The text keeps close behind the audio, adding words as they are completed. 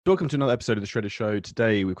Welcome to another episode of the Shredder Show.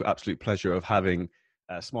 Today, we've got absolute pleasure of having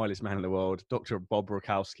smiliest man in the world, Dr. Bob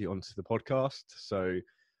Rakowski, onto the podcast. So,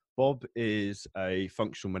 Bob is a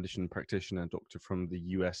functional medicine practitioner, doctor from the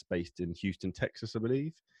US, based in Houston, Texas, I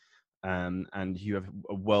believe. And you have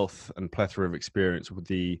a wealth and plethora of experience with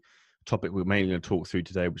the topic we're mainly going to talk through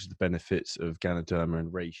today, which is the benefits of Ganoderma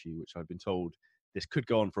and Reishi, which I've been told this could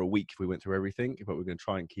go on for a week if we went through everything, but we're going to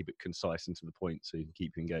try and keep it concise and to the point so you can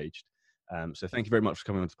keep you engaged. So thank you very much for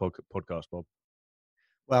coming on to the podcast, Bob.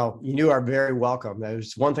 Well, you are very welcome.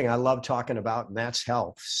 There's one thing I love talking about, and that's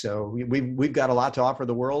health. So we've got a lot to offer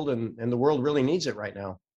the world, and the world really needs it right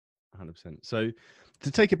now. 100%. So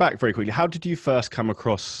to take it back very quickly, how did you first come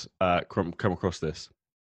across this?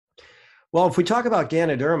 Well, if we talk about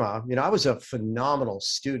Ganoderma, I was a phenomenal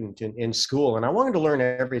student in school, and I wanted to learn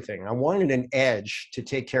everything. I wanted an edge to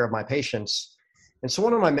take care of my patients. And so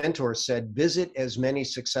one of my mentors said, visit as many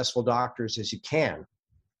successful doctors as you can.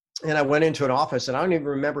 And I went into an office, and I don't even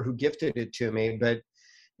remember who gifted it to me, but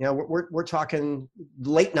we're talking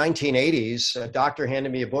late 1980s. A doctor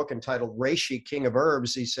handed me a book entitled Reishi, King of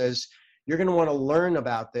Herbs. He says, you're going to want to learn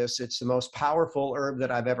about this. It's the most powerful herb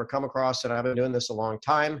that I've ever come across, and I've been doing this a long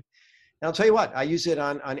time. And I'll tell you what, I use it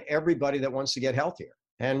on everybody that wants to get healthier.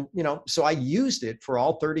 And, so I used it for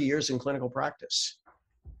all 30 years in clinical practice.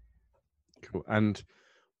 Cool. And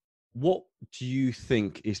what do you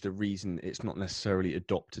think is the reason it's not necessarily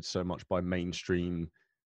adopted so much by mainstream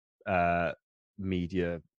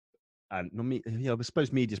media? And I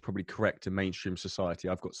suppose media is probably correct in mainstream society.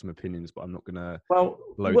 I've got some opinions, but I'm not going to. Well,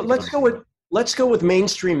 let's go with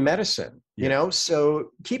mainstream medicine. Yeah. So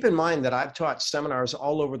keep in mind that I've taught seminars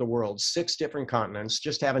all over the world, 6 different continents.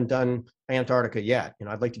 Just haven't done Antarctica yet.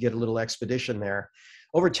 I'd like to get a little expedition there.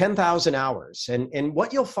 Over 10,000 hours. And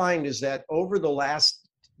what you'll find is that over the last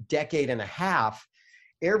decade and a half,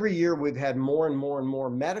 every year we've had more and more and more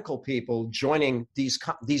medical people joining these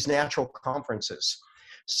natural conferences.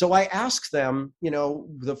 So I asked them,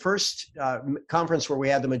 the first conference where we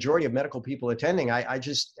had the majority of medical people attending, I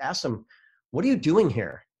just asked them, what are you doing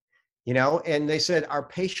here? And they said, our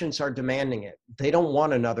patients are demanding it. They don't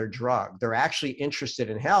want another drug. They're actually interested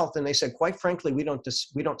in health. And they said, quite frankly, we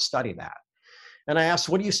don't study that. And I asked,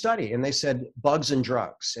 what do you study? And they said, bugs and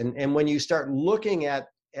drugs. And when you start looking at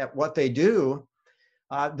what they do,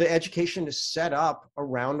 the education is set up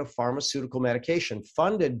around a pharmaceutical medication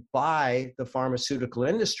funded by the pharmaceutical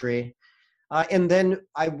industry. And then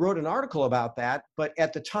I wrote an article about that. But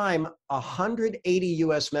at the time, 180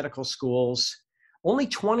 US medical schools, only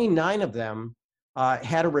 29 of them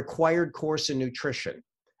had a required course in nutrition.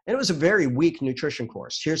 And it was a very weak nutrition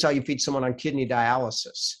course. Here's how you feed someone on kidney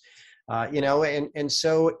dialysis. And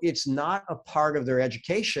so it's not a part of their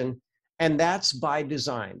education, and that's by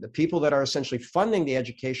design. The people that are essentially funding the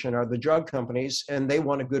education are the drug companies, and they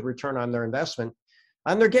want a good return on their investment,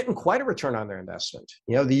 and they're getting quite a return on their investment.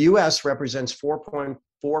 The US represents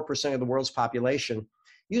 4.4% of the world's population,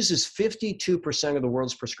 uses 52% of the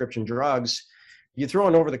world's prescription drugs. You throw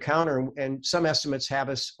in over the counter, and some estimates have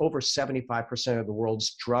us over 75% of the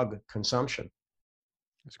world's drug consumption.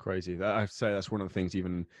 It's crazy. I have to say that's one of the things,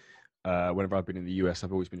 even whenever I've been in the US,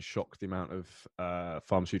 I've always been shocked the amount of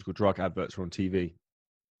pharmaceutical drug adverts are on TV.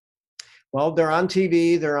 Well, they're on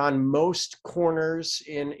TV. They're on most corners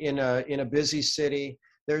in a busy city.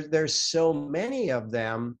 There's so many of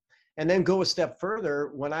them. And then go a step further.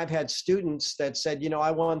 When I've had students that said, I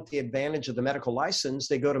want the advantage of the medical license,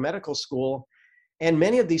 they go to medical school. And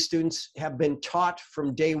many of these students have been taught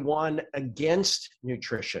from day one against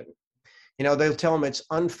nutrition. They'll tell them it's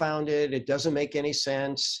unfounded. It doesn't make any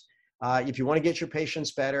sense. If you want to get your patients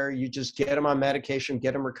better, you just get them on medication,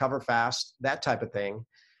 get them recover fast, that type of thing.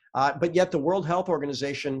 But yet the World Health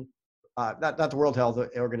Organization, not the World Health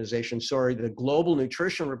Organization, sorry, the Global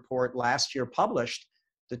Nutrition Report last year published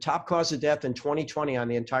the top cause of death in 2020 on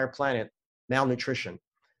the entire planet, malnutrition.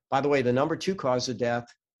 By the way, the number 2 cause of death,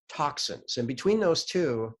 toxins. And between those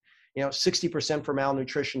two, 60% for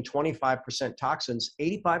malnutrition, 25% toxins,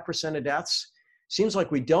 85% of deaths. Seems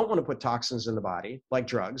like we don't want to put toxins in the body, like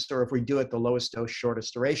drugs, or if we do it, the lowest dose,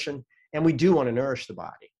 shortest duration, and we do want to nourish the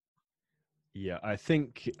body. Yeah, I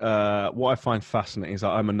think what I find fascinating is that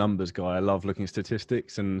I'm a numbers guy. I love looking at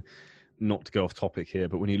statistics, and not to go off topic here,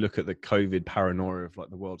 but when you look at the COVID paranoia of like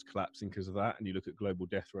the world's collapsing because of that, and you look at global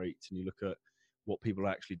death rates, and you look at what people are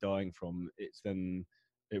actually dying from, it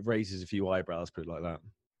raises a few eyebrows, put it like that.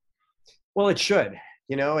 Well, it should.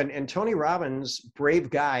 And Tony Robbins, brave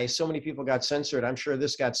guy, so many people got censored. I'm sure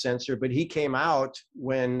this got censored, but he came out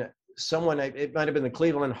when someone, it might have been the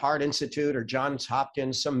Cleveland Heart Institute or Johns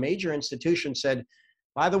Hopkins, some major institution said,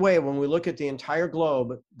 by the way, when we look at the entire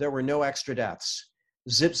globe, there were no extra deaths.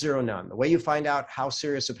 Zip, zero, none. The way you find out how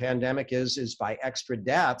serious a pandemic is by extra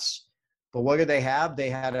deaths. But what did they have? They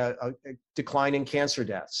had a decline in cancer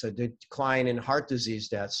deaths, a decline in heart disease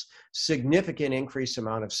deaths, significant increased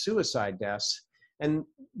amount of suicide deaths. And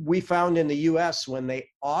we found in the US, when they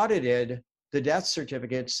audited the death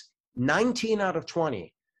certificates, 19 out of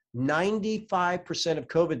 20, 95% of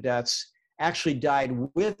COVID deaths actually died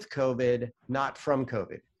with COVID, not from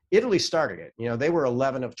COVID. Italy started it. You know, they were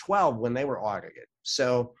 11 of 12 when they were audited.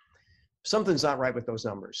 So something's not right with those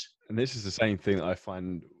numbers. And this is the same thing that I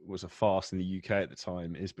find was a farce in the UK at the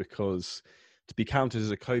time, is because to be counted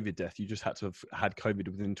as a COVID death, you just had to have had COVID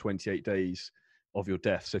within 28 days of your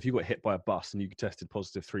death. So if you got hit by a bus and you tested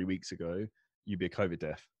positive 3 weeks ago, you'd be a COVID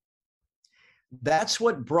death. That's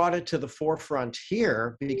what brought it to the forefront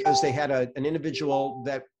here, because they had an individual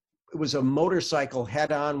that was a motorcycle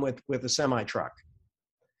head on with a semi truck,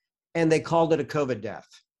 and they called it a COVID death.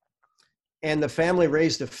 And the family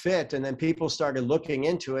raised a fit, and then people started looking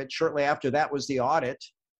into it. Shortly after that was the audit.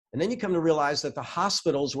 And then you come to realize that the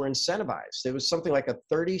hospitals were incentivized. There was something like a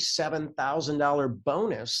 $37,000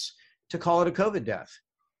 bonus to call it a COVID death.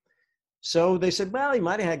 So they said, well, he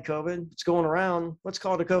might have had COVID. It's going around. Let's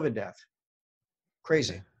call it a COVID death.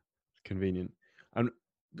 Crazy. Convenient. And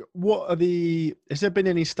has there been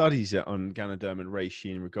any studies yet on Ganoderma and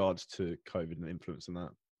Reishi in regards to COVID and influence on that?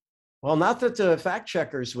 Well, not that the fact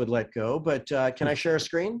checkers would let go, but can I share a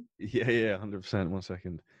screen? Yeah, 100%. 1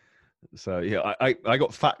 second. So yeah, I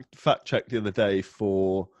got fact checked the other day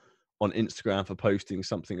on Instagram for posting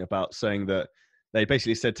something about saying that they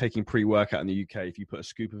basically said taking pre-workout in the UK, if you put a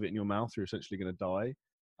scoop of it in your mouth, you're essentially going to die.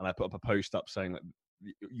 And I put up a post up saying that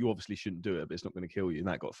you obviously shouldn't do it, but it's not going to kill you. And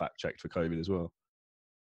that got fact checked for COVID as well.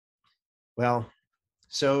 Well,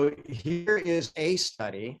 so here is a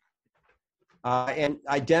study. And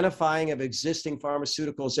identifying of existing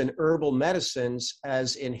pharmaceuticals and herbal medicines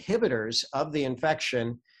as inhibitors of the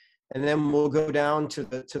infection. And then we'll go down to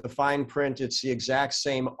the fine print. It's the exact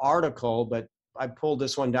same article, but I pulled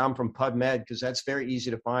this one down from PubMed because that's very easy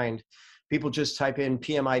to find. People just type in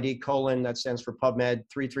PMID : that stands for PubMed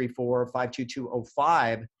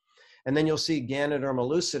 334-52205. And then you'll see Ganoderma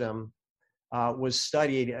lucidum was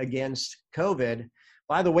studied against COVID.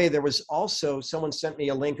 By the way, there was also, someone sent me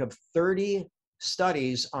a link of 30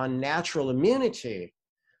 studies on natural immunity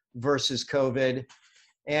versus COVID.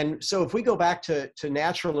 And so if we go back to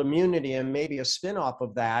natural immunity and maybe a spin-off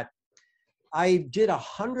of that, I did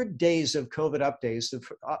 100 days of COVID updates,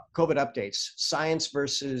 science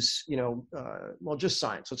versus, just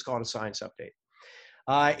science. Let's call it a science update.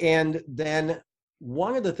 And then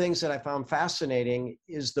one of the things that I found fascinating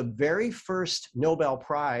is the very first Nobel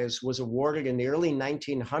Prize was awarded in the early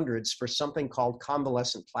 1900s for something called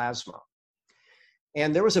convalescent plasma.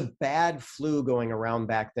 And there was a bad flu going around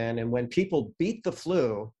back then. And when people beat the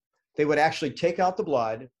flu, they would actually take out the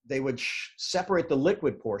blood. They would separate the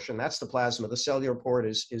liquid portion. That's the plasma. The cellular port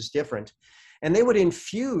is different. And they would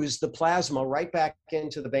infuse the plasma right back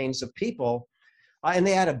into the veins of people. And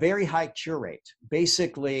they had a very high cure rate,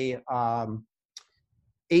 basically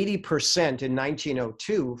 80% in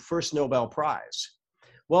 1902, first Nobel Prize.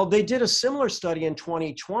 Well, they did a similar study in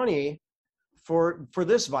 2020 for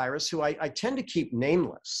this virus, who I tend to keep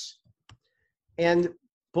nameless. And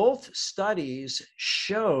both studies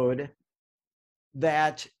showed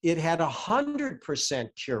that it had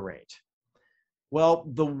 100% cure rate. Well,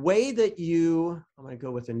 the way that I'm going to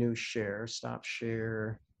go with a new share, stop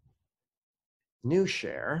share, new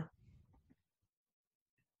share.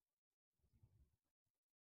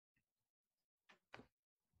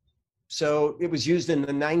 So it was used in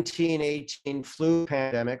the 1918 flu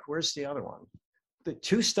pandemic. Where's the other one? The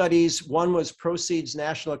two studies, one was Proceeds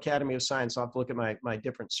National Academy of Science. I'll have to look at my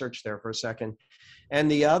different search there for a second.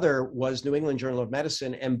 And the other was New England Journal of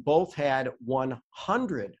Medicine, and both had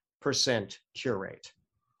 100% cure rate.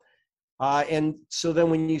 And so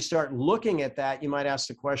then when you start looking at that, you might ask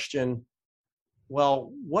the question,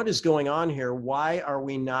 well, what is going on here? Why are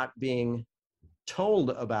we not being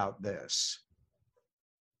told about this?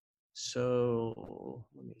 So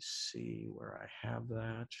let me see where I have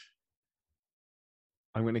that.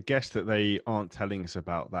 I'm going to guess that they aren't telling us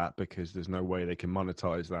about that because there's no way they can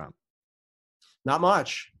monetize that. Not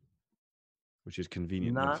much. Which is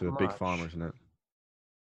convenient for the much. big pharma, isn't it?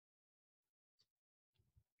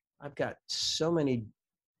 I've got so many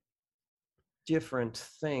different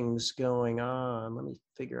things going on. Let me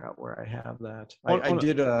figure out where I have that. I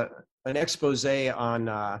did an expose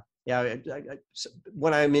on,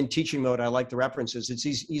 when I'm in teaching mode, I like the references. It's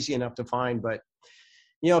easy enough to find, but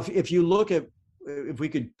if you look at, if we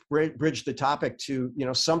could bridge the topic to,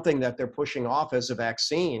 something that they're pushing off as a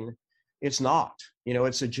vaccine, It's not.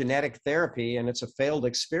 It's a genetic therapy and it's a failed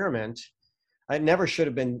experiment. It never should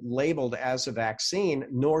have been labeled as a vaccine,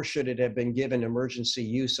 nor should it have been given emergency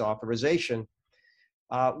use authorization.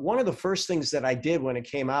 One of the first things that I did when it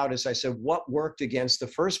came out is I said, what worked against the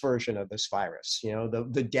first version of this virus?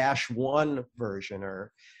 The -1 version,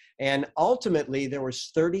 and ultimately there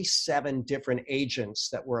was 37 different agents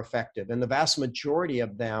that were effective, and the vast majority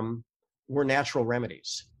of them were natural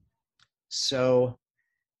remedies. So,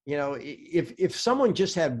 if someone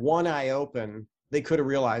just had one eye open, they could have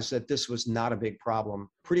realized that this was not a big problem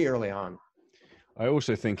pretty early on. I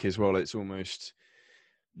also think as well, it's almost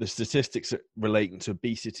the statistics relating to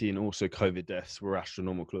obesity and also COVID deaths were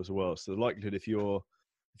astronomical as well. So the likelihood, if you're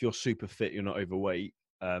super fit, you're not overweight,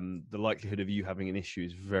 the likelihood of you having an issue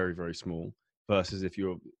is very, very small. Versus if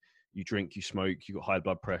you drink, you smoke, you got high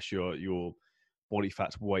blood pressure, your body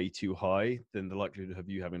fat's way too high, then the likelihood of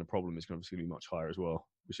you having a problem is going to be much higher as well,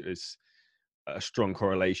 which is a strong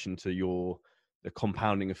correlation to the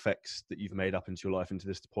compounding effects that you've made up into your life into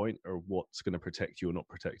this point, or what's going to protect you or not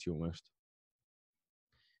protect you almost.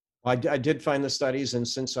 I did find the studies, and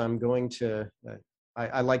since I'm going to,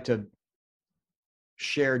 I like to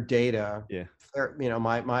share data. Yeah.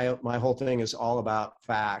 My whole thing is all about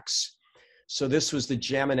facts. So this was the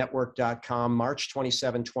JAMAnetwork.com, March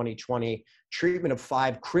 27, 2020, treatment of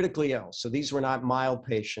 5 critically ill. So these were not mild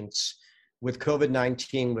patients with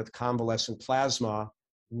COVID-19 with convalescent plasma,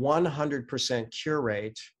 100% cure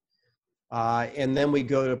rate. And then we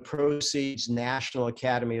go to Proceeds National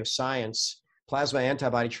Academy of Science. Plasma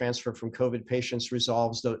antibody transfer from COVID patients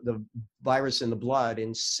resolves the virus in the blood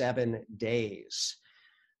in 7 days.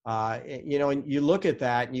 And you look at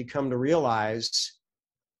that and you come to realize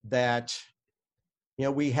that,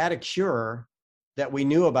 we had a cure that we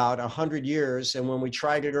knew about 100 years. And when we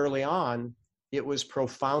tried it early on, it was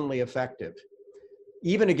profoundly effective,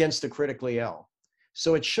 even against the critically ill.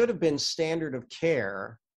 So it should have been standard of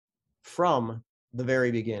care from the very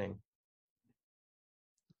beginning.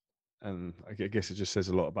 And I guess it just says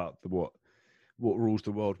a lot about what rules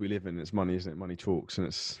the world we live in. It's money, isn't it? Money talks,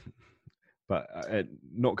 and but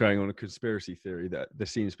not going on a conspiracy theory, that there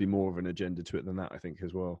seems to be more of an agenda to it than that, I think,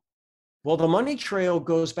 as well. Well, the money trail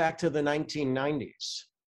goes back to the 1990s.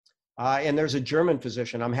 And there's a German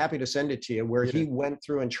physician, I'm happy to send it to you, where he went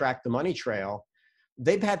through and tracked the money trail.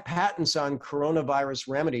 They've had patents on coronavirus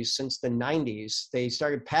remedies since the 90s. They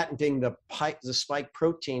started patenting the spike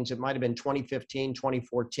proteins. It might have been 2015,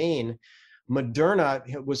 2014.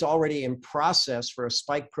 Moderna was already in process for a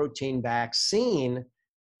spike protein vaccine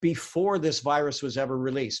before this virus was ever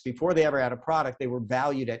released. Before they ever had a product, they were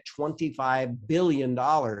valued at $25 billion.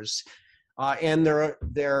 And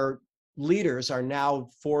their leaders are now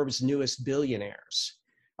Forbes' newest billionaires.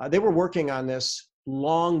 They were working on this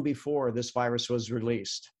long before this virus was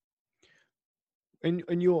released.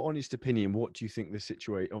 In your honest opinion, what do you think this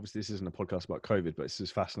situation, obviously this isn't a podcast about COVID, but this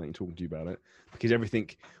is fascinating talking to you about it, because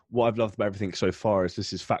what I've loved about everything so far is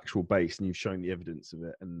this is factual based and you've shown the evidence of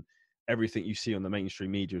it, and everything you see on the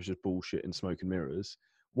mainstream media is just bullshit and smoke and mirrors.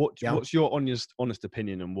 What's your honest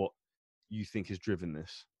opinion and what you think has driven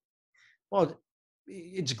this? Well,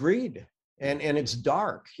 it's greed and it's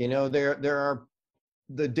dark.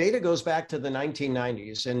 The data goes back to the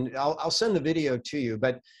 1990s, and I'll send the video to you,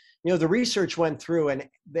 but the research went through, and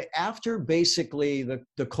after basically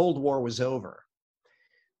the Cold War was over,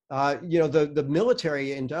 the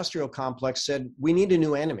military industrial complex said, we need a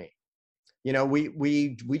new enemy.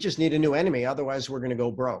 We just need a new enemy, otherwise we're going to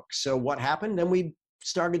go broke. So what happened? Then we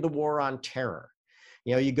started the war on terror.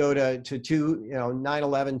 You go to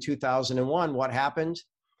 9/11, 2001, what happened?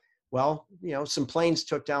 Well, some planes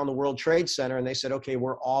took down the World Trade Center and they said, okay,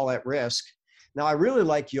 we're all at risk. Now, I really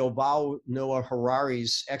like Yuval Noah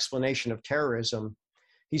Harari's explanation of terrorism.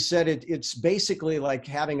 He said it's basically like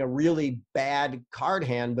having a really bad card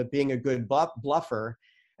hand, but being a good bluffer.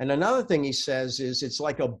 And another thing he says is it's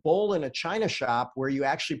like a bull in a china shop where you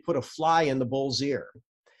actually put a fly in the bull's ear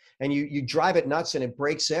and you drive it nuts and it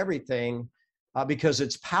breaks everything because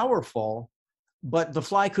it's powerful, but the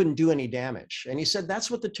fly couldn't do any damage. And he said, that's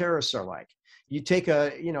what the terrorists are like. You take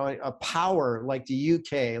a power like the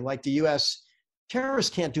UK, like the US,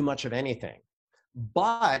 terrorists can't do much of anything.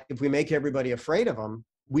 But if we make everybody afraid of them,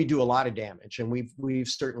 we do a lot of damage. And we've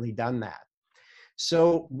certainly done that.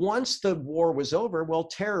 So once the war was over, well,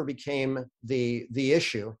 terror became the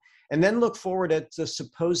issue. And then look forward at the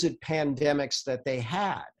supposed pandemics that they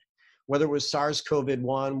had, whether it was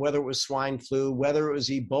SARS-CoV-1, whether it was swine flu, whether it was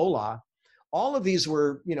Ebola. All of these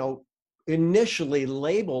were, initially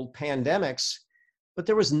labeled pandemics, but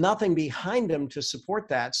there was nothing behind them to support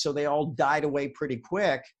that. So they all died away pretty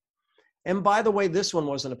quick. And by the way, this one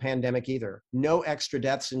wasn't a pandemic either. No extra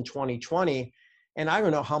deaths in 2020. And I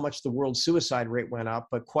don't know how much the world suicide rate went up,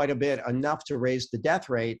 but quite a bit, enough to raise the death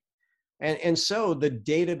rate. And so the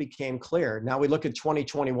data became clear. Now we look at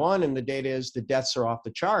 2021 and the data is the deaths are off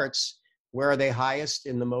the charts. Where are they highest?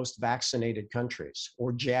 In the most vaccinated countries,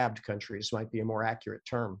 or jabbed countries might be a more accurate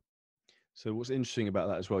term. So what's interesting about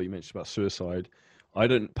that as well, you mentioned about suicide. I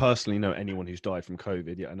don't personally know anyone who's died from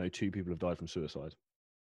COVID, yet I know 2 people have died from suicide.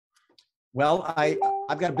 Well,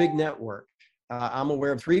 I've got a big network. I'm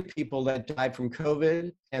aware of 3 people that died from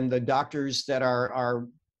COVID, and the doctors that are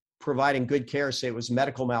providing good care say it was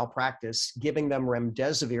medical malpractice, giving them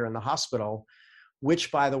remdesivir in the hospital,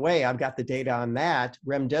 which, by the way, I've got the data on that.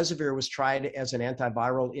 Remdesivir was tried as an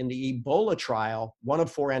antiviral in the Ebola trial, one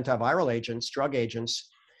of 4 antiviral agents, drug agents,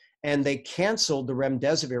 and they canceled the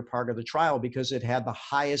remdesivir part of the trial because it had the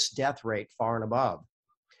highest death rate far and above.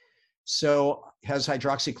 So has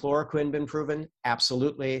hydroxychloroquine been proven?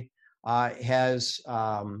 Absolutely. Has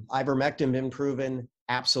ivermectin been proven?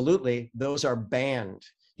 Absolutely. Those are banned.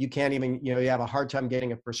 You can't even, you have a hard time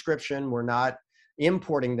getting a prescription. We're not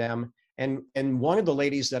importing them. And one of the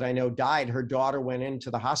ladies that I know died. Her daughter went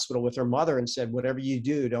into the hospital with her mother and said, whatever you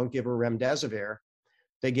do, don't give her remdesivir.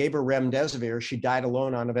 They gave her remdesivir. She died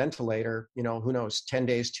alone on a ventilator, who knows, 10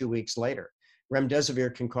 days, 2 weeks later.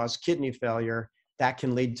 Remdesivir can cause kidney failure. That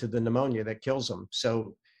can lead to the pneumonia that kills them.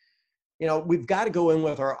 So, we've got to go in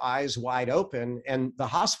with our eyes wide open, and the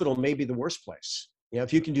hospital may be the worst place.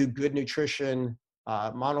 If you can do good nutrition,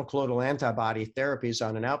 monoclonal antibody therapies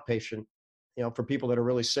on an outpatient, for people that are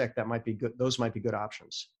really sick, that might be good. Those might be good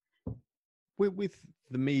options. With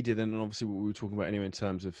the media, then, and obviously what we were talking about anyway in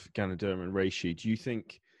terms of Ganoderma and Reishi, do you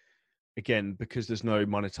think, again, because there's no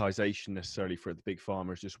monetization necessarily for the big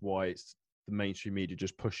pharma, is just why it's the mainstream media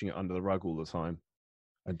just pushing it under the rug all the time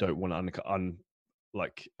and don't want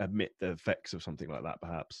to admit the effects of something like that,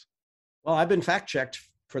 perhaps? Well, I've been fact checked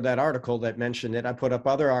for that article that mentioned it. I put up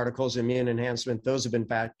other articles, immune enhancement. Those have been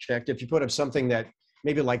fact checked. If you put up something that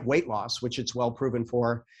maybe like weight loss, which it's well proven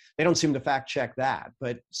for, they don't seem to fact check that.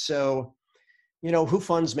 But so, who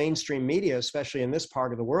funds mainstream media, especially in this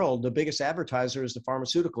part of the world? The biggest advertiser is the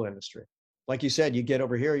pharmaceutical industry. Like you said, you get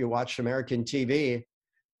over here, you watch American TV,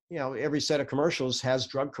 every set of commercials has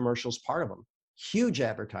drug commercials part of them. Huge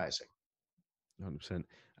advertising. 100%.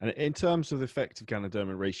 And in terms of the effect of Ganoderma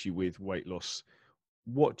and Reishi with weight loss,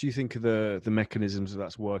 what do you think of the mechanisms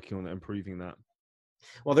that's working on improving that?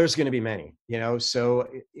 Well, there's going to be many, so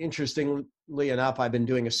interestingly enough, I've been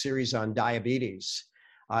doing a series on diabetes.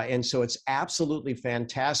 And so it's absolutely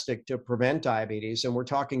fantastic to prevent diabetes. And we're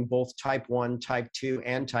talking both type 1, type 2,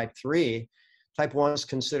 and type 3. Type 1 is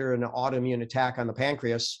considered an autoimmune attack on the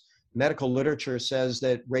pancreas. Medical literature says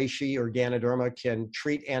that Reishi or Ganoderma can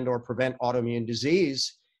treat and or prevent autoimmune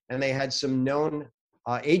disease. And they had some known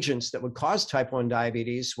agents that would cause type 1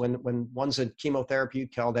 diabetes. When one's a chemotherapy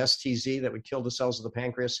called STZ that would kill the cells of the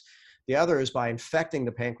pancreas. The other is by infecting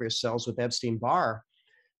the pancreas cells with Epstein-Barr.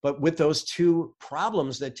 But with those 2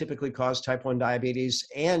 problems that typically cause type 1 diabetes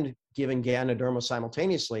and giving Ganoderma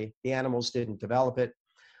simultaneously, the animals didn't develop it.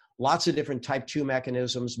 Lots of different type 2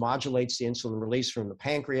 mechanisms, modulates the insulin release from the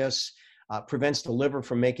pancreas, prevents the liver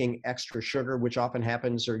from making extra sugar, which often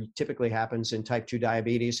happens or typically happens in type 2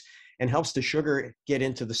 diabetes, and helps the sugar get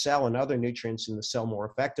into the cell and other nutrients in the cell more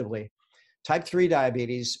effectively. Type 3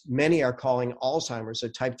 diabetes, many are calling Alzheimer's a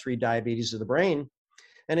type 3 diabetes of the brain,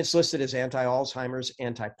 and it's listed as anti-Alzheimer's,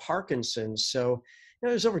 anti-Parkinson's. So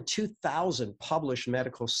there's over 2,000 published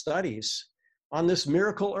medical studies on this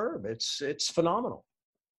miracle herb. It's phenomenal.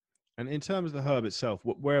 And in terms of the herb itself,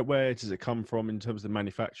 where does it come from in terms of the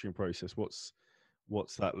manufacturing process? What's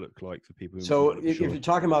that look like for people? So if you're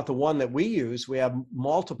talking about the one that we use, we have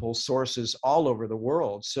multiple sources all over the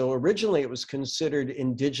world. So originally it was considered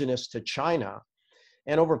indigenous to China.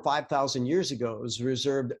 And over 5,000 years ago, it was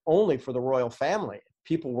reserved only for the royal family.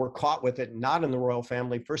 People were caught with it, not in the royal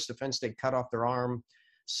family. First offense, they'd cut off their arm.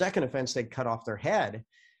 Second offense, they'd cut off their head.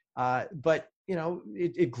 But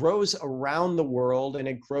it grows around the world, and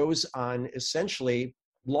it grows on essentially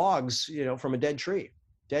logs, from a dead tree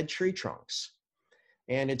trunks.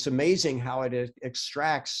 And it's amazing how it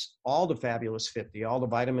extracts all the fabulous 50, all the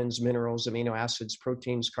vitamins, minerals, amino acids,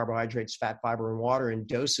 proteins, carbohydrates, fat, fiber, and water in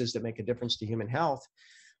doses that make a difference to human health.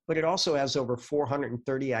 But it also has over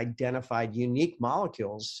 430 identified unique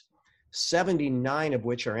molecules, 79 of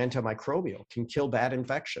which are antimicrobial, can kill bad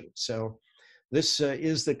infection. So this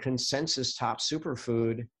is the consensus top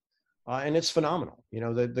superfood, and it's phenomenal.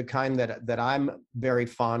 The kind that I'm very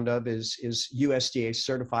fond of is USDA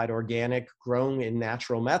certified organic, grown in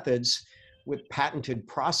natural methods, with patented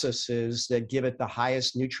processes that give it the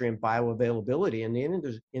highest nutrient bioavailability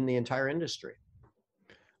in the entire industry.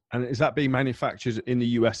 And is that being manufactured in the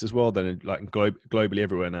US as well, then, like globally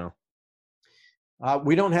everywhere now?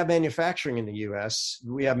 We don't have manufacturing in the U.S.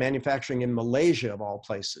 We have manufacturing in Malaysia, of all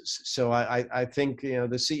places. So I think, you know,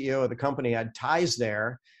 the CEO of the company had ties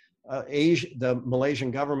there. The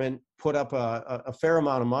Malaysian government put up a fair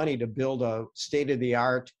amount of money to build a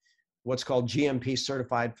state-of-the-art, what's called GMP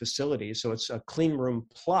certified facility. So it's a clean room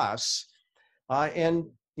plus, and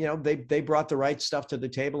you know, they brought the right stuff to the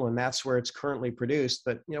table, and that's where it's currently produced.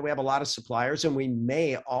 But you know, we have a lot of suppliers, and we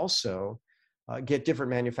may also get different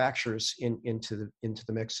manufacturers into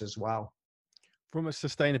the mix as well. From a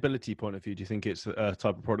sustainability point of view, do you think it's a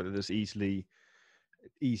type of product that's easy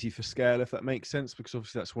for scale, if that makes sense? Because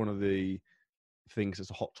obviously that's one of the things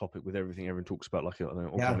that's a hot topic with everything everyone talks about, like, I don't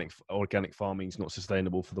know, organic farming is not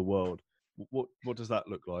sustainable for the world. What does that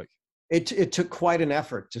look like? It took quite an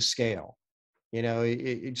effort to scale. You know,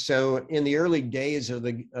 so in the early days of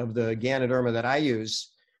the Ganoderma that I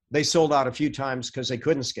use, they sold out a few times because they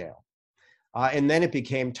couldn't scale. And then it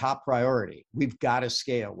became top priority. We've got to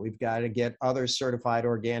scale. We've got to get other certified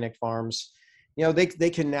organic farms. You know,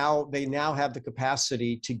 they now have the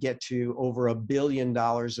capacity to get to over $1 billion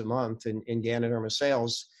a month in Ganoderma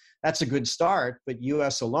sales. That's a good start, but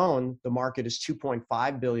US alone, the market is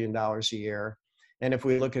 $2.5 billion a year. And if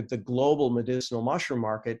we look at the global medicinal mushroom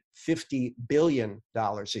market, $50 billion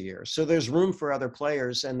a year. So there's room for other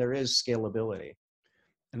players, and there is scalability.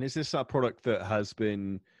 And is this a product that has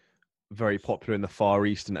been very popular in the Far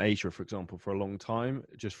East and Asia, for example, for a long time,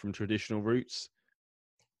 just from traditional routes?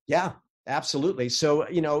 Yeah, absolutely. So,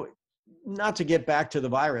 you know, not to get back to the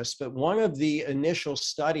virus, but one of the initial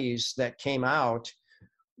studies that came out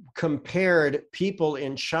compared people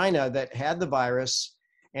in China that had the virus,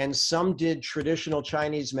 and some did traditional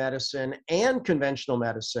Chinese medicine and conventional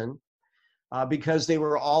medicine because they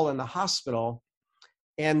were all in the hospital,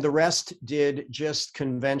 and the rest did just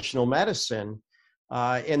conventional medicine.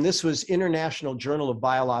 And this was International Journal of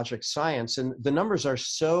Biologic Science. And the numbers are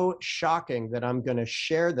so shocking that I'm going to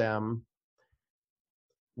share them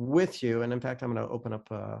with you. And in fact, I'm going to open up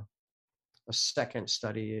a second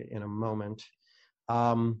study in a moment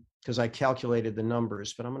because I calculated the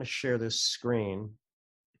numbers, but I'm going to share this screen.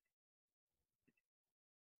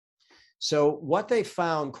 So what they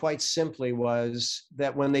found quite simply was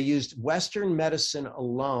that when they used Western medicine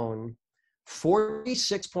alone,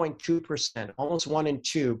 46.2%, almost 1 in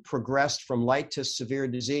 2, progressed from light to severe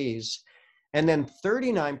disease. And then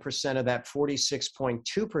 39% of that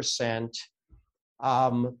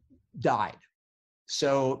 46.2% died.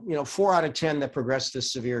 So, you know, 4 out of 10 that progressed to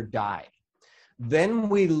severe died. Then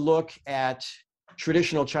we look at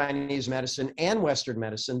traditional Chinese medicine and Western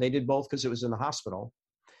medicine. They did both because it was in the hospital.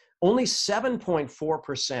 Only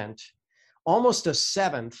 7.4%, almost a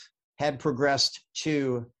seventh, had progressed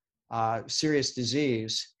to serious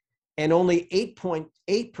disease, and only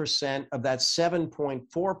 8.8% of that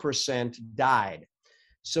 7.4% died.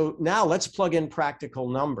 So now let's plug in practical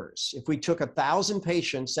numbers. If we took 1,000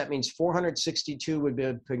 patients, that means 462 would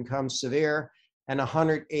become severe and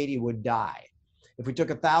 180 would die. If we took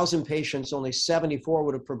 1,000 patients, only 74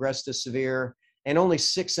 would have progressed to severe, and only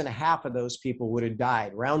 6.5 of those people would have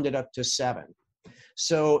died, rounded up to 7.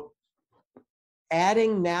 So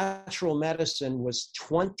adding natural medicine was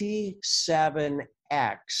 27x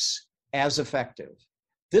as effective.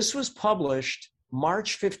 This was published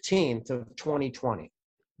March 15th of 2020.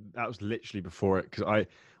 That was literally before it, because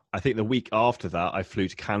I think the week after that, I flew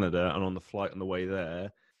to Canada, and on the flight on the way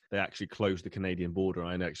there, they actually closed the Canadian border.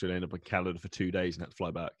 I actually ended up in Canada for 2 days and had to fly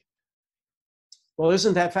back. Well,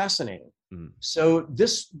 isn't that fascinating? So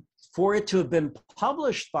this, for it to have been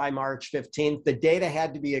published by March 15th, the data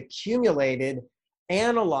had to be accumulated,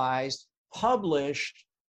 analyzed, published,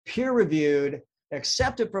 peer-reviewed,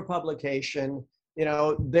 accepted for publication. You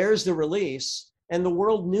know, there's the release, and the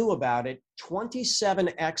world knew about it.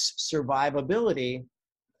 27x survivability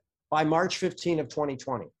by March 15 of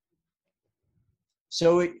 2020.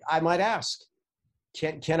 So I might ask,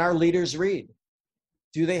 can our leaders read?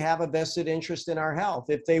 Do they have a vested interest in our health?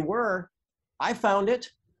 If they were, I found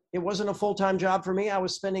it. It wasn't a full-time job for me. I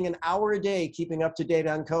was spending an hour a day keeping up to date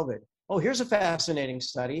on COVID. Oh, here's a fascinating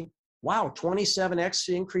study. Wow, 27x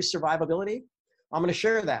increased survivability. I'm going to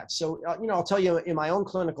share that. So, you know, I'll tell you, in my own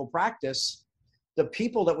clinical practice, the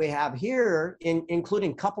people that we have here,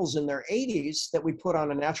 including couples in their 80s that we put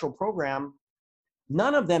on a natural program,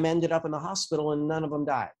 none of them ended up in the hospital and none of them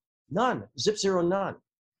died. None, zip zero, none.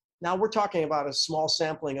 Now we're talking about a small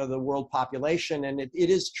sampling of the world population, and it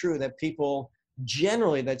is true that people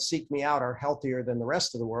generally that seek me out are healthier than the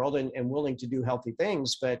rest of the world and willing to do healthy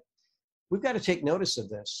things. But we've got to take notice of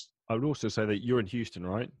this. I would also say that you're in Houston,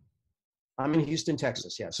 right? I'm in Houston,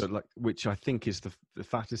 Texas. So Yes. like, which I think is the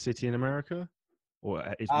fattest city in America, or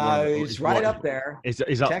is one of the, or It's is right right, up there. is up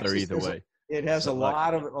there Texas, either way. it has So like,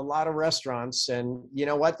 a lot of restaurants, and you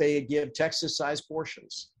know what? They give Texas-sized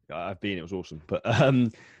portions. I've been, it was awesome. But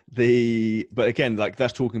but again, like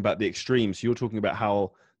that's talking about the extremes. So you're talking about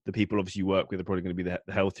how the people obviously you work with are probably going to be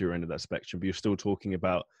the healthier end of that spectrum, but you're still talking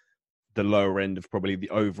about the lower end of probably the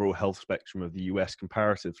overall health spectrum of the US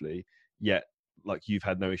comparatively. Yet, like you've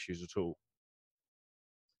had no issues at all.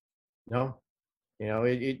 No, you know,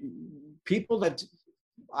 people that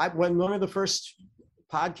when one of the first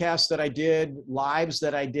podcasts that I did, lives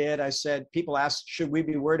that I did, I said, people asked, should we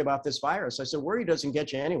be worried about this virus? I said, worry doesn't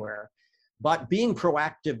get you anywhere, but being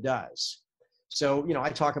proactive does. So, you know, I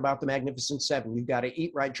talk about the Magnificent Seven. You've got to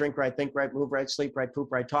eat right, drink right, think right, move right, sleep right, poop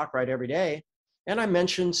right, talk right every day. And I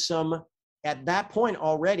mentioned some at that point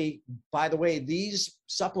already. By the way, these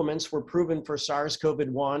supplements were proven for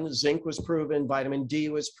SARS-CoV-1. Zinc was proven, vitamin D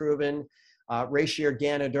was proven, reishi or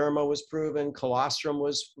Ganoderma was proven, colostrum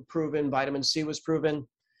was proven, vitamin C was proven.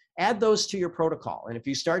 Add those to your protocol. And if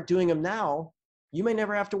you start doing them now, you may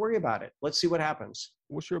never have to worry about it. Let's see what happens.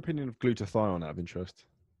 What's your opinion of glutathione out of interest?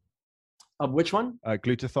 Of which one?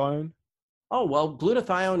 Glutathione? Oh, well,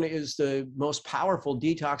 glutathione is the most powerful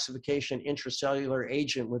detoxification intracellular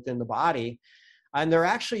agent within the body. And they're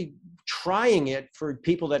actually trying it for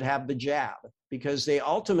people that have the jab because they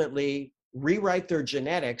ultimately rewrite their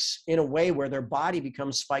genetics in a way where their body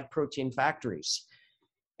becomes spike protein factories.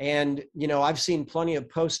 And, you know, I've seen plenty of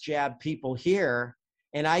post-jab people here,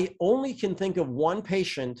 and I only can think of one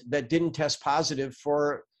patient that didn't test positive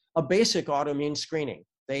for a basic autoimmune screening.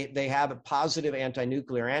 They have positive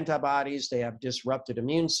anti-nuclear antibodies. They have disrupted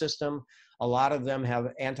immune system. A lot of them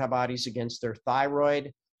have antibodies against their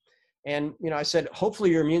thyroid. And, you know, I said,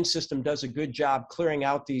 hopefully your immune system does a good job clearing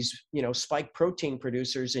out these, you know, spike protein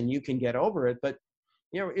producers and you can get over it. But,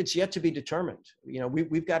 you know, it's yet to be determined. You know,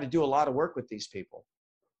 we've got to do a lot of work with these people.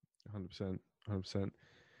 100%. 100%.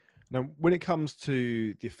 Now, when it comes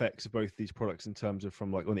to the effects of both these products in terms of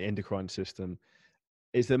from like on the endocrine system,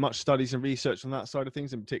 is there much studies and research on that side of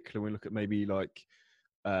things? In particular, when we look at maybe like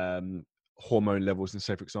hormone levels and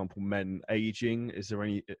say, for example, men aging, is there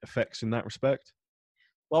any effects in that respect?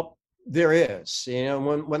 Well, there is. You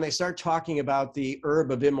know, when they start talking about the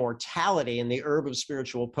herb of immortality and the herb of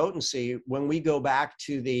spiritual potency, when we go back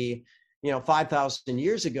to the, you know, 5,000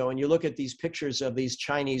 years ago, and you look at these pictures of these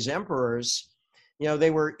Chinese emperors, you know,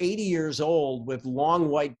 they were 80 years old with long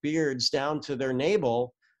white beards down to their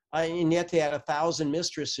navel, and yet they had 1,000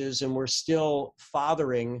 mistresses and were still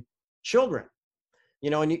fathering children. You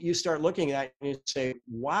know, and you start looking at it and you say,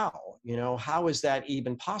 wow, you know, how is that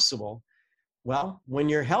even possible? Well, when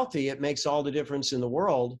you're healthy, it makes all the difference in the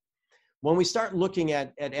world. When we start looking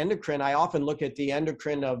at endocrine, I often look at the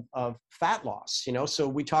endocrine of fat loss. You know, so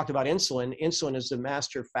we talked about insulin. Insulin is the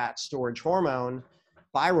master fat storage hormone.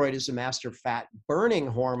 Thyroid is the master fat burning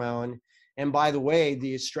hormone. And by the way,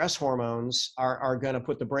 the stress hormones are going to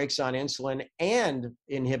put the brakes on insulin and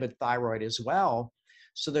inhibit thyroid as well.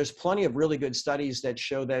 So there's plenty of really good studies that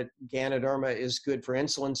show that Ganoderma is good for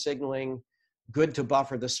insulin signaling, good to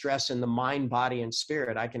buffer the stress in the mind, body, and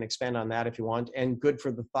spirit. I can expand on that if you want. And good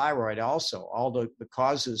for the thyroid also, all the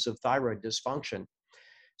causes of thyroid dysfunction.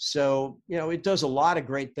 So, you know, it does a lot of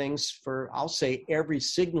great things for, I'll say, every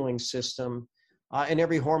signaling system and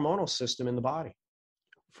every hormonal system in the body.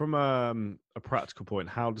 From a practical point,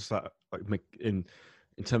 how does that like make in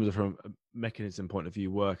terms of from a mechanism point of view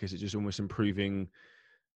work? Is it just almost improving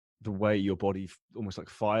the way your body almost like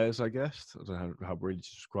fires, I guess? I don't know how really to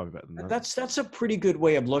describe it better than that. That's a pretty good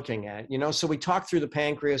way of looking at it. You know, so we talk through the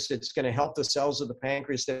pancreas. It's going to help the cells of the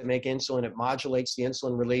pancreas that make insulin. It modulates the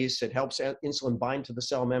insulin release. It helps insulin bind to the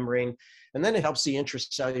cell membrane. And then it helps the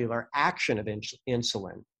intracellular action of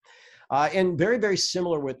insulin. And very, very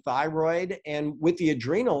similar with thyroid. And with the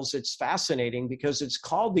adrenals, it's fascinating because it's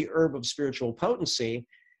called the herb of spiritual potency.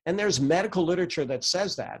 And there's medical literature that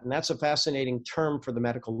says that. And that's a fascinating term for the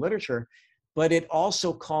medical literature. But it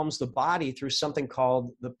also calms the body through something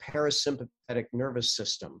called the parasympathetic nervous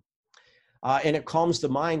system. And it calms the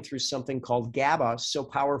mind through something called GABA so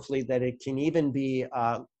powerfully that it can even be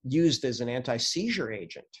used as an anti-seizure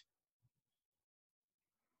agent.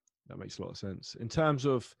 That makes a lot of sense. In terms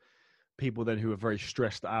of people then who are very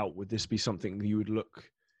stressed out, would this be something that you would look,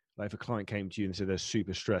 like if a client came to you and said they're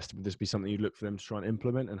super stressed, would this be something you'd look for them to try and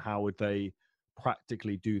implement? And how would they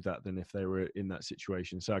practically do that then if they were in that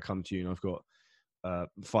situation? So I come to you and I've got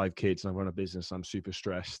 5 kids and I run a business, I'm super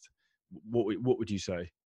stressed. what would you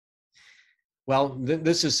say? Well,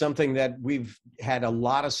 this is something that we've had a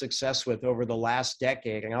lot of success with over the last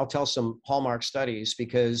decade. And I'll tell some hallmark studies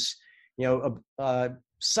because,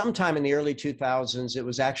 sometime in the early 2000s, it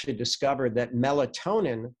was actually discovered that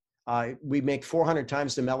melatonin, we make 400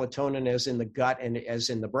 times the melatonin as in the gut and as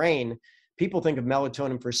in the brain. People think of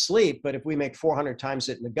melatonin for sleep, but if we make 400 times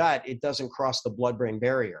it in the gut, it doesn't cross the blood-brain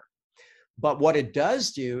barrier. But what it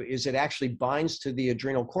does do is it actually binds to the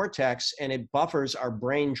adrenal cortex and it buffers our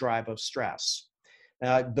brain drive of stress,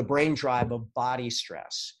 the brain drive of body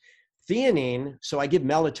stress. Theanine, so I give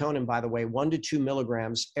melatonin, by the way, 1 to 2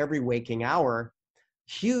 milligrams every waking hour,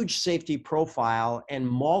 huge safety profile and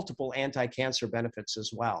multiple anti-cancer benefits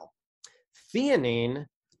as well. Theanine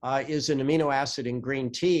is an amino acid in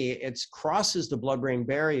green tea. It crosses the blood-brain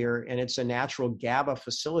barrier and it's a natural GABA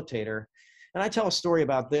facilitator. And I tell a story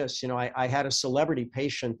about this. I had a celebrity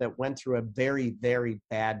patient that went through a very, very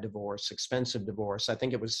bad divorce, expensive divorce. I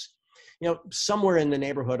think it was, somewhere in the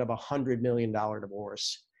neighborhood of $100 million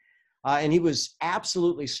divorce. And he was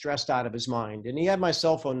absolutely stressed out of his mind. And he had my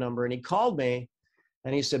cell phone number and he called me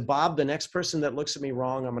and he said, Bob, the next person that looks at me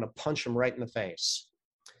wrong, I'm going to punch him right in the face.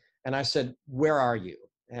 And I said, where are you?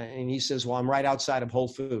 And he says, well, I'm right outside of Whole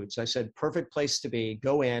Foods. I said, perfect place to be.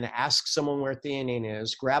 Go in, ask someone where theanine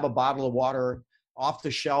is, grab a bottle of water off the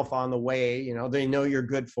shelf on the way. They know you're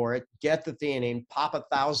good for it. Get the theanine, pop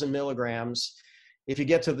 1,000 milligrams. If you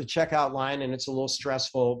get to the checkout line and it's a little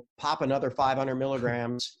stressful, pop another 500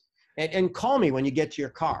 milligrams and call me when you get to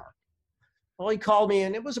your car. Well, he called me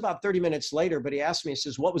and it was about 30 minutes later, but he asked me, he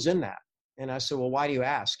says, what was in that? And I said, well, why do you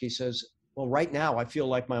ask? He says, well, right now I feel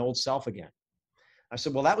like my old self again. I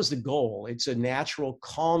said, well, that was the goal. It's a natural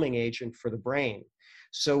calming agent for the brain.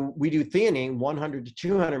 So we do theanine 100 to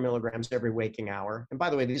 200 milligrams every waking hour. And by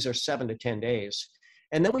the way, these are 7 to 10 days.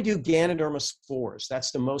 And then we do Ganoderma spores.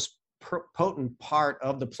 That's the most potent part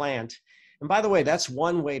of the plant. And by the way, that's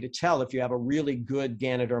one way to tell if you have a really good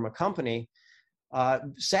Ganoderma company.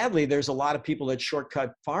 Sadly, there's a lot of people that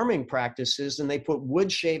shortcut farming practices and they put wood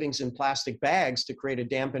shavings in plastic bags to create a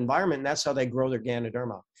damp environment. And that's how they grow their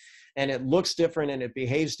Ganoderma. And it looks different and it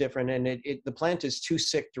behaves different. And the plant is too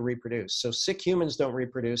sick to reproduce. So sick humans don't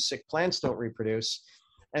reproduce, sick plants don't reproduce,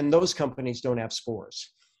 and those companies don't have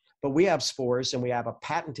spores. But we have spores and we have a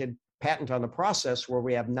patent on the process where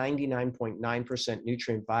we have 99.9%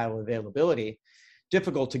 nutrient bioavailability,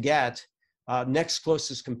 difficult to get. Next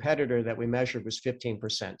closest competitor that we measured was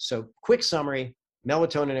 15%. So quick summary,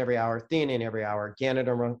 melatonin every hour, theanine every hour,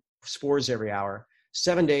 Ganoderma spores every hour,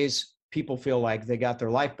 7 days, people feel like they got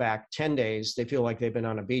their life back. 10 days, they feel like they've been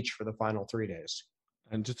on a beach for the final 3 days.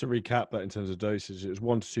 And just to recap that in terms of dosage, it was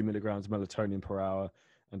 1 to 2 milligrams of melatonin per hour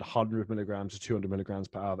and 100 milligrams to 200 milligrams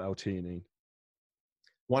per hour of L-theanine.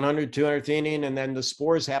 100, 200 theanine, and then the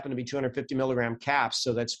spores happen to be 250 milligram caps.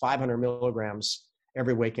 So that's 500 milligrams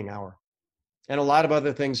every waking hour. And a lot of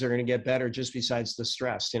other things are going to get better just besides the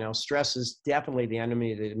stress. Stress is definitely the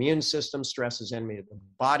enemy of the immune system. Stress is the enemy of the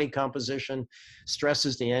body composition. Stress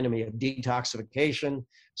is the enemy of detoxification.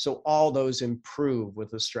 So all those improve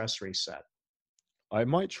with the stress reset. I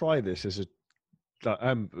might try this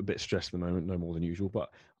I'm a bit stressed at the moment, no more than usual,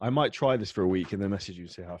 but I might try this for a week and then message you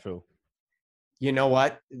and see how I feel. You know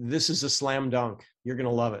what? This is a slam dunk. You're going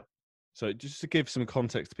to love it. So just to give some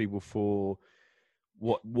context to people for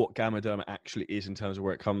what Ganoderma actually is in terms of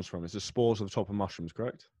where it comes from. It's the spores on the top of mushrooms,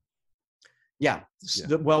 correct? Yeah.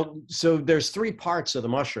 So there's 3 parts of the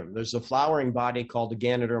mushroom. There's the flowering body called the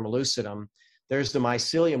Ganoderma lucidum. There's the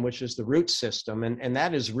mycelium, which is the root system, and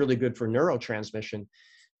that is really good for neurotransmission.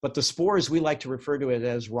 But the spores, we like to refer to it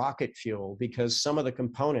as rocket fuel because some of the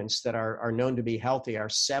components that are known to be healthy are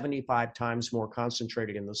 75 times more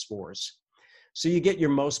concentrated in the spores. So you get your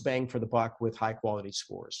most bang for the buck with high quality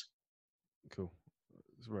spores. Cool.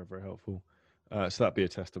 It's very, very helpful. So that'd be a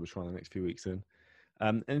test I'll be trying the next few weeks in.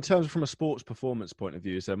 And in terms of from a sports performance point of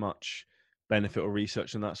view, is there much benefit or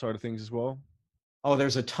research on that side of things as well? Oh,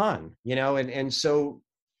 there's a ton, and so,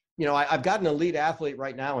 I've got an elite athlete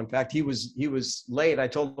right now. In fact, he was late. I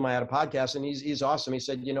told him I had a podcast and he's awesome. He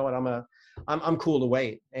said, you know what, I'm cool to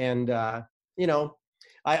wait. And,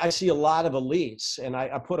 I see a lot of elites and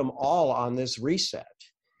I put them all on this reset.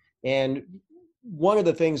 And one of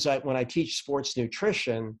the things when I teach sports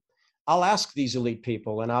nutrition, I'll ask these elite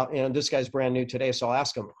people, and this guy's brand new today, so I'll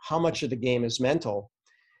ask him how much of the game is mental.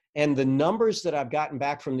 And the numbers that I've gotten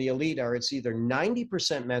back from the elite are it's either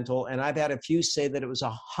 90% mental, and I've had a few say that it was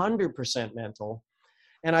 100% mental.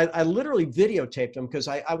 And I literally videotaped them because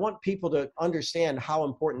I want people to understand how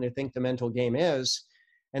important they think the mental game is.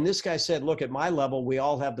 And this guy said, look, at my level, we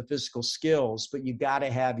all have the physical skills, but you got to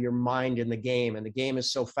have your mind in the game. And the game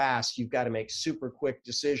is so fast, you've got to make super quick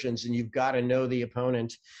decisions, and you've got to know the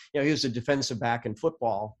opponent. You know, he was a defensive back in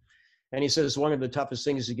football. And he says one of the toughest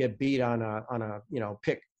things is to get beat on a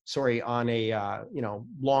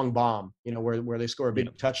long bomb, where they score a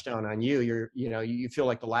big touchdown on you. You feel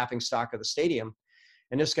like the laughing stock of the stadium.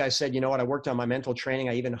 And this guy said, you know what, I worked on my mental training.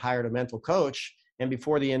 I even hired a mental coach. And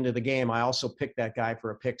before the end of the game, I also picked that guy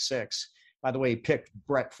for a pick six. By the way, he picked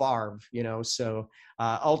Brett Favre, so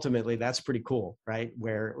ultimately that's pretty cool, right?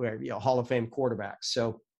 Where Hall of Fame quarterback.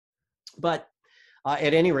 So, but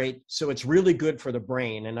at any rate, so it's really good for the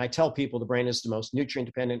brain. And I tell people the brain is the most nutrient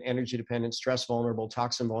dependent, energy dependent, stress vulnerable,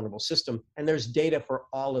 toxin vulnerable system. And there's data for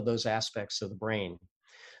all of those aspects of the brain.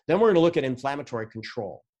 Then we're going to look at inflammatory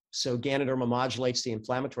control. So Ganoderma modulates the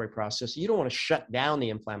inflammatory process. You don't want to shut down the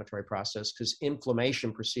inflammatory process because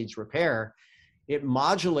inflammation precedes repair. It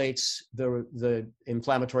modulates the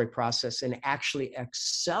inflammatory process and actually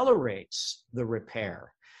accelerates the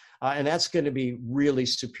repair. And that's going to be really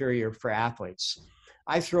superior for athletes.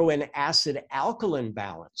 I throw in acid-alkaline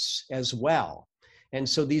balance as well. And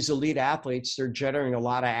so these elite athletes, they're generating a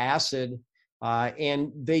lot of acid,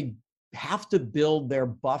 and they have to build their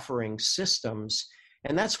buffering systems.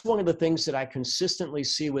 And that's one of the things that I consistently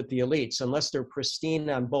see with the elites. Unless they're pristine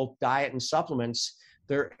on both diet and supplements,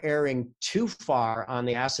 they're erring too far on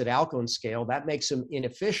the acid-alkaline scale. That makes them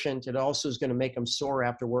inefficient. It also is going to make them sore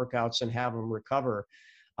after workouts and have them recover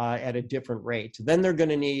at a different rate. Then they're going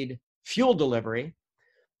to need fuel delivery.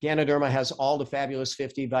 Ganoderma has all the fabulous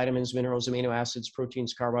 50 vitamins, minerals, amino acids,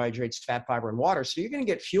 proteins, carbohydrates, fat, fiber, and water. So you're going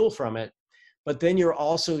to get fuel from it, but then you're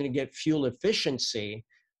also going to get fuel efficiency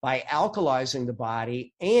by alkalizing the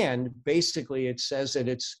body. And basically it says that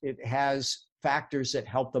it has factors that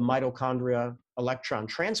help the mitochondria electron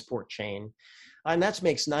transport chain. And that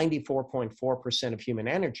makes 94.4% of human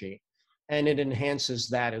energy. And it enhances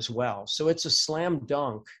that as well. So it's a slam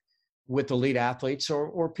dunk with elite athletes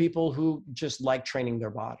or people who just like training their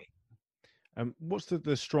body. What's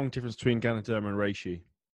the strong difference between Ganoderma and Reishi?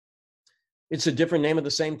 It's a different name of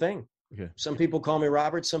the same thing. Okay. Some people call me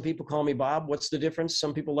Robert. Some people call me Bob. What's the difference?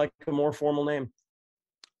 Some people like a more formal name.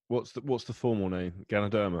 What's the formal name?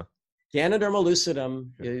 Ganoderma. Ganoderma lucidum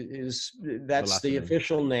that's the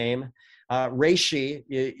official name. Reishi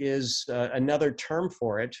is another term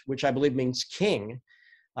for it, which I believe means king.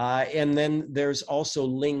 And then there's also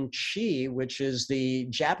Ling Chi, which is the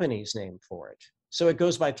Japanese name for it. So it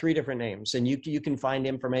goes by 3 different names, and you can find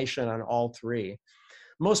information on all 3.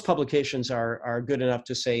 Most publications are good enough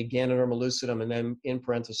to say Ganoderma lucidum and then in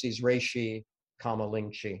parentheses Reishi,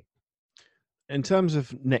 Ling Chi. In terms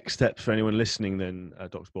of next steps for anyone listening then,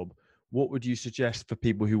 Dr. Bob, what would you suggest for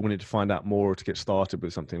people who wanted to find out more or to get started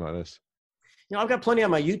with something like this? I've got plenty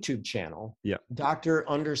on my YouTube channel. Yeah.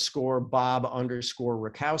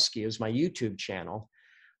 Dr._Bob_Rakowski is my YouTube channel.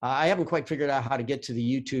 I haven't quite figured out how to get to the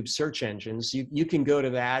YouTube search engines. You can go to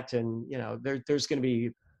that, and there's going to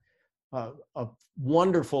be a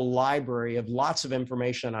wonderful library of lots of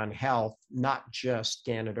information on health, not just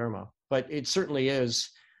Ganoderma, but it certainly is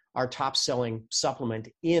our top selling supplement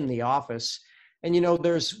in the office. And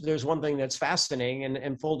there's one thing that's fascinating,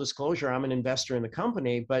 and full disclosure, I'm an investor in the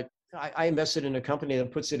company, but I invested in a company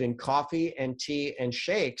that puts it in coffee and tea and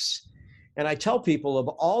shakes. And I tell people, of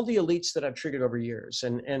all the elites that I've treated over years,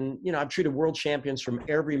 and I've treated world champions from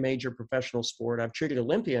every major professional sport, I've treated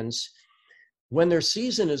Olympians, when their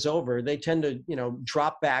season is over, they tend to,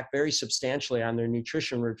 drop back very substantially on their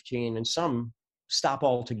nutrition routine, and some stop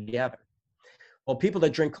altogether. Well, people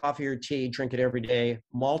that drink coffee or tea drink it every day,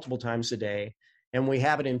 multiple times a day, and we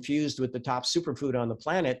have it infused with the top superfood on the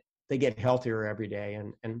planet, they get healthier every day,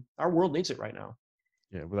 and our world needs it right now.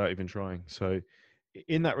 Yeah, without even trying. So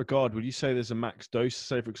in that regard, would you say there's a max dose?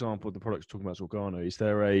 Say, for example, the product you're talking about is Organo. Is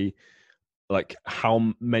there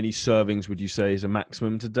how many servings would you say is a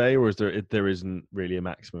maximum today, or there isn't really a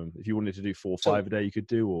maximum? If you wanted to do 4 or 5 a day, you could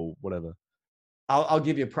do, or whatever. I'll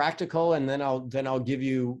give you practical, and then I'll give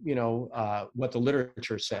you what the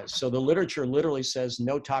literature says. So the literature literally says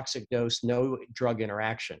no toxic dose, no drug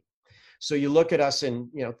interaction. So you look at us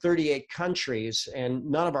in 38 countries, and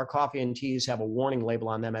none of our coffee and teas have a warning label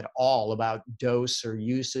on them at all about dose or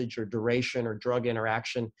usage or duration or drug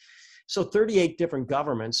interaction. So 38 different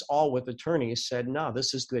governments, all with attorneys, said, no,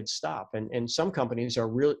 this is good stuff. And some countries are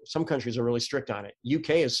really strict on it.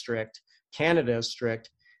 UK is strict, Canada is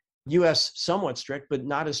strict, US somewhat strict, but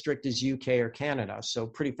not as strict as UK or Canada. So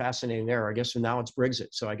pretty fascinating there. I guess now it's Brexit.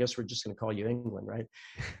 So I guess we're just going to call you England, right?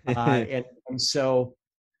 And so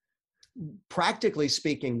Practically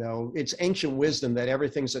speaking, though, it's ancient wisdom that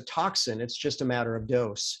everything's a toxin. It's just a matter of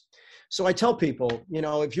dose. So I tell people,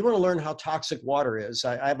 if you want to learn how toxic water is,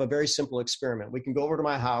 I have a very simple experiment. We can go over to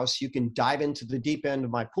my house. You can dive into the deep end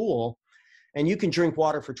of my pool, and you can drink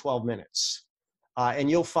water for 12 minutes.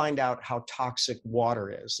 And you'll find out how toxic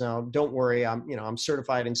water is. Now, don't worry. I'm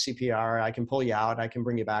certified in CPR. I can pull you out. I can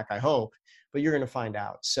bring you back, I hope, but you're going to find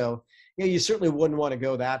out. So, you certainly wouldn't want to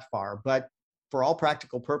go that far, but for all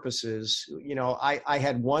practical purposes, I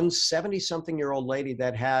had one 70-something-year-old lady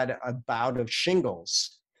that had a bout of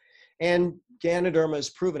shingles, and Ganoderma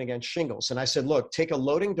is proven against shingles. And I said, look, take a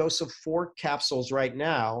loading dose of 4 capsules right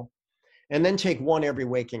now, and then take 1 every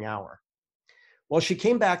waking hour. Well, she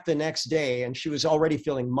came back the next day and she was already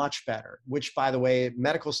feeling much better, which, by the way,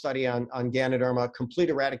 medical study on Ganoderma, complete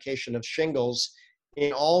eradication of shingles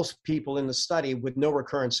in all people in the study with no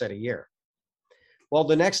recurrence at a year. Well,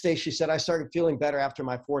 the next day she said, I started feeling better after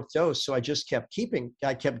my 4th dose. So I just kept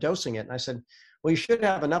dosing it. And I said, well, you should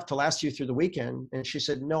have enough to last you through the weekend. And she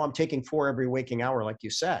said, no, I'm taking 4 every waking hour, like you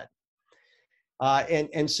said.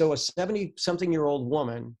 And so a 70-something-year-old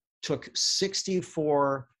woman took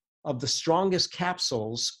 64 of the strongest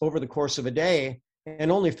capsules over the course of a day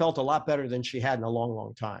and only felt a lot better than she had in a long,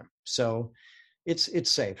 long time. So it's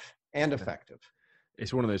safe and effective.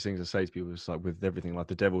 It's one of those things I say to people, it's like with everything, like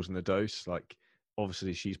the devil's in the dose. Like,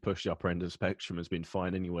 obviously she's pushed the upper end of the spectrum, has been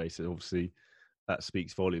fine anyway. So obviously that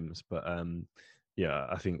speaks volumes. But yeah,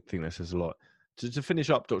 I think that says a lot. To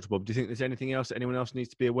finish up, Dr. Bob, do you think there's anything else that anyone else needs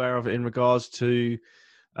to be aware of in regards to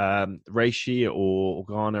reishi or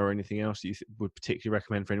Ghana or anything else that you would particularly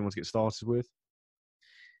recommend for anyone to get started with?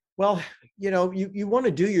 Well, you want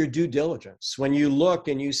to do your due diligence. When you look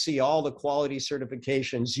and you see all the quality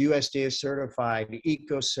certifications, USDA certified,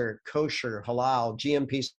 EcoCert, kosher, halal,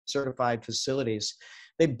 GMP certified facilities,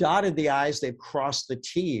 they've dotted the I's, they've crossed the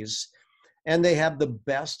T's, and they have the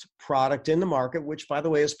best product in the market, which, by the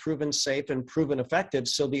way, is proven safe and proven effective.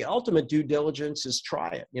 So the ultimate due diligence is try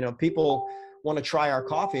it. People want to try our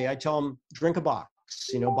coffee. I tell them, drink a box,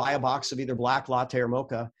 buy a box of either black, latte, or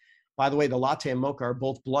mocha. By the way, the latte and mocha are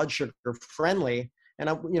both blood sugar friendly. And,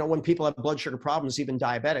 when people have blood sugar problems, even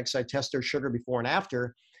diabetics, I test their sugar before and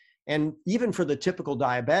after. And even for the typical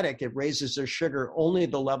diabetic, it raises their sugar only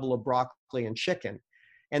the level of broccoli and chicken.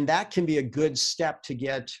 And that can be a good step to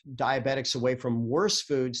get diabetics away from worse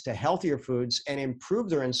foods to healthier foods and improve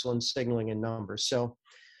their insulin signaling in numbers. So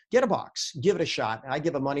get a box, give it a shot. I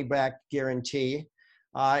give a money back guarantee.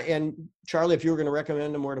 And Charlie, if you were going to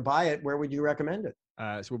recommend them where to buy it, where would you recommend it?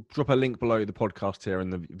 So we'll drop a link below the podcast here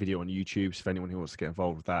and the video on YouTube. So if anyone who wants to get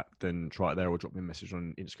involved with that, then try it there, or drop me a message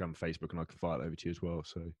on Instagram and Facebook, and I can fire it over to you as well.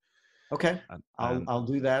 So, okay, I'll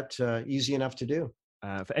do that. Easy enough to do.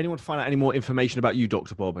 For anyone to find out any more information about you,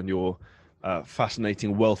 Dr. Bob, and your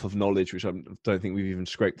fascinating wealth of knowledge, which I don't think we've even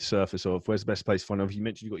scraped the surface of, where's the best place to find out? You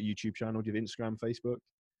mentioned you've got a YouTube channel. Do you have Instagram, Facebook?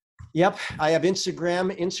 Yep, I have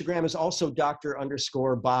Instagram. Instagram is also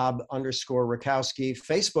Dr._Bob_Rakowski.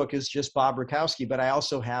 Facebook is just Bob Rakowski, but I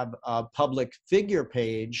also have a public figure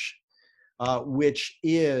page, which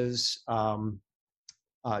is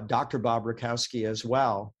Dr. Bob Rakowski as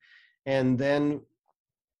well. And then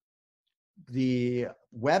the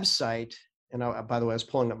website, and by the way, I was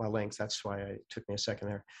pulling up my links. That's why it took me a second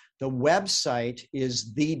there. The website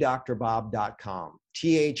is thedrbob.com,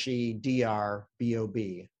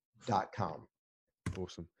 THEDRBOB.com.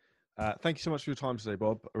 Awesome. Thank you so much for your time today,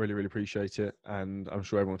 Bob. I really, really appreciate it. And I'm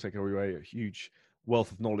sure everyone will take away a huge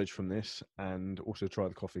wealth of knowledge from this, and also try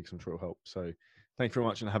the coffee because I'm sure it'll help. So thank you very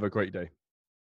much and have a great day.